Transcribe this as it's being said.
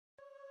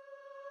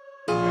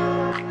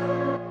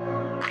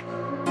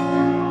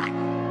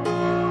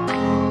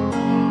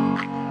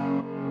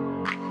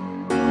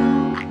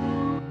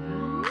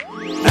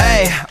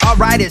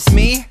right, it's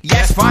me.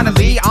 Yes,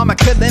 finally, I'm a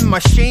killing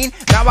machine.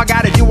 Now I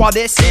gotta do all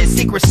this in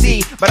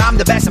secrecy, but I'm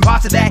the best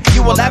imposter that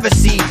you will ever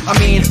see. I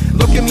mean,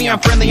 look at me, I'm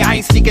friendly, I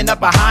ain't sneaking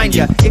up behind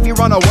you. If you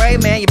run away,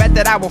 man, you bet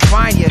that I will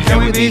find you. Can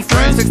we be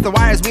friends? Fix the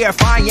wires, we are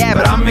fine, yeah,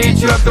 but I'll meet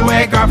you up the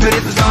way carpet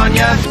is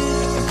lasagna.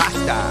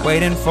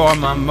 Waiting for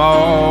my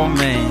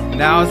moment,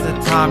 now's the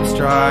time to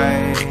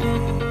strike.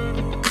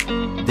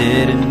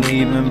 Didn't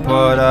even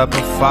put up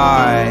a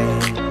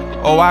fight.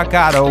 Oh, I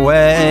gotta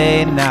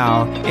wait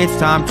now, it's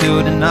time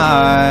to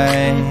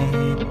deny.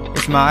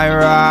 It's my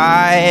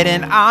right,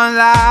 and I'm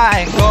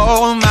like,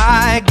 oh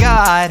my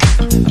God,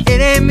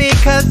 it ain't me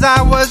cause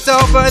I was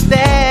over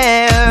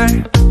there.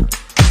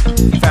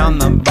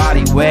 Found the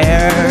body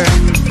where,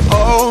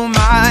 oh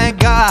my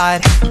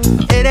God,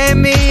 it ain't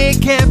me,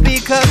 it can't be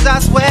cause I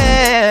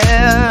swear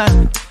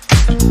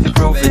the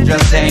proof it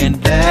just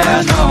ain't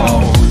there,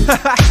 no.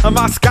 I'm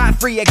out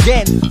scot-free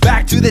again,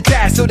 back to the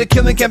task so the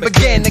killing can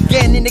begin.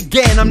 Again and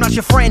again, I'm not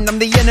your friend, I'm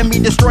the enemy,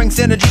 destroying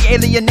synergy,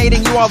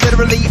 alienating you all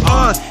literally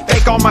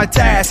fake on my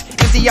task,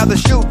 empty out the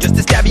chute just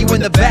to stab you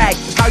in the back.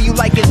 How you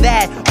liking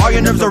that? All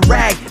your nerves are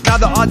rag. Now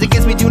the odds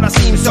against me do not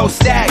seem so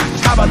stacked.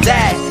 How about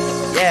that?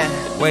 Yeah.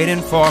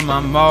 Waiting for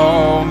my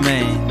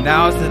moment,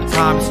 now's the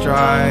time to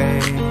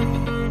strike.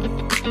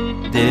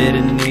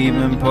 Didn't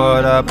even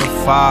put up a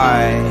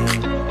fight.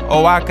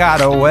 Oh, I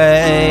gotta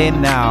wait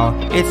now,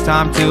 it's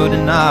time to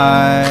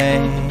deny.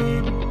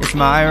 It's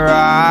my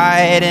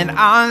right, and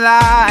I'm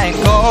like,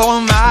 oh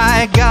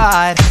my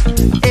God,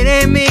 it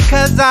ain't me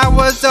cause I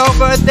was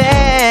over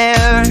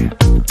there.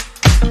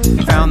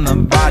 Found the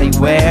body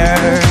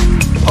where,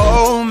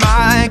 oh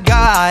my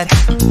God,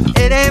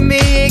 it ain't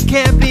me, it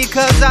can't be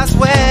cause I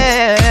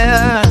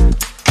swear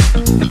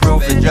the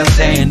proof it just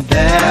ain't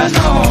there,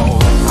 no.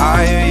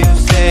 I hear you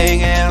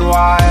singing,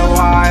 why?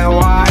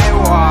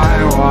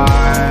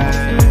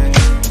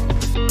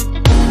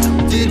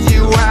 Did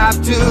you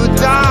have to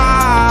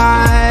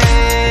die?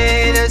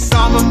 There's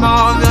some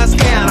among us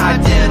can't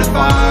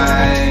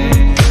identify.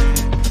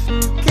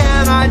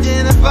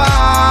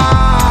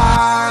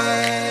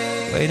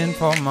 Waiting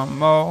for my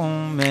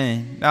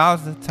moment,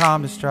 now's the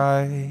time to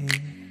strike.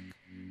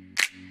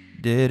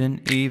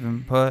 Didn't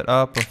even put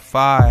up a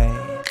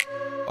fight.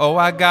 Oh,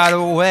 I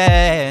gotta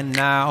wait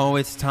now,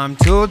 it's time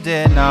to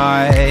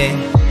deny.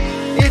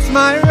 It's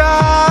my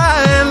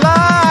right,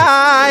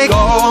 like,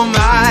 oh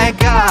my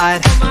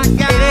God,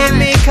 it ain't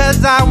me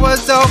cause I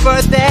was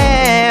over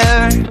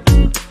there.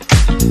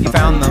 You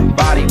found the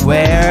body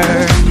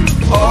where,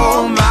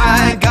 oh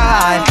my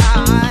God,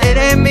 it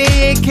ain't me,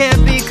 it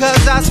can't be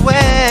cause I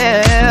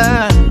swear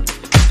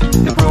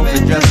the proof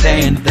it just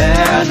ain't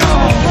there,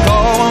 no.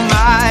 Oh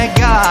my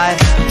God,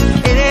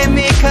 it ain't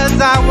me cause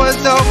I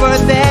was over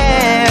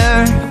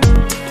there.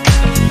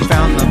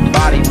 Found the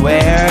body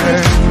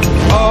where,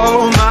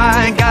 oh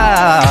my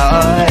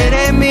God, it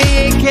ain't me,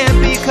 it can't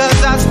be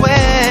cause I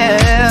swear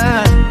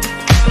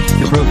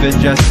the proof it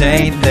just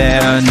ain't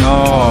there,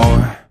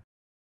 no.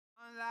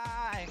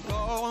 Like,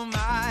 oh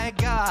my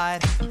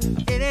God,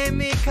 it ain't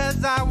me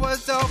cause I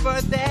was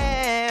over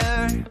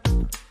there.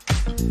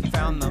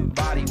 Found the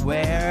body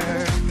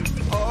where,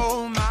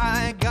 oh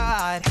my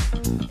God,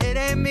 it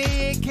ain't me,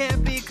 it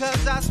can't be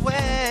cause I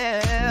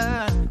swear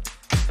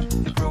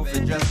the proof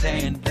it just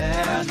ain't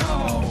there,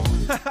 no.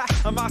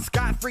 I'm out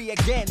scot-free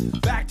again,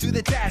 back to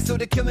the task so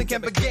the killing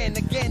can begin.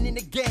 Again and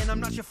again, I'm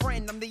not your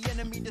friend, I'm the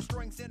enemy,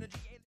 destroying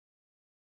synergy.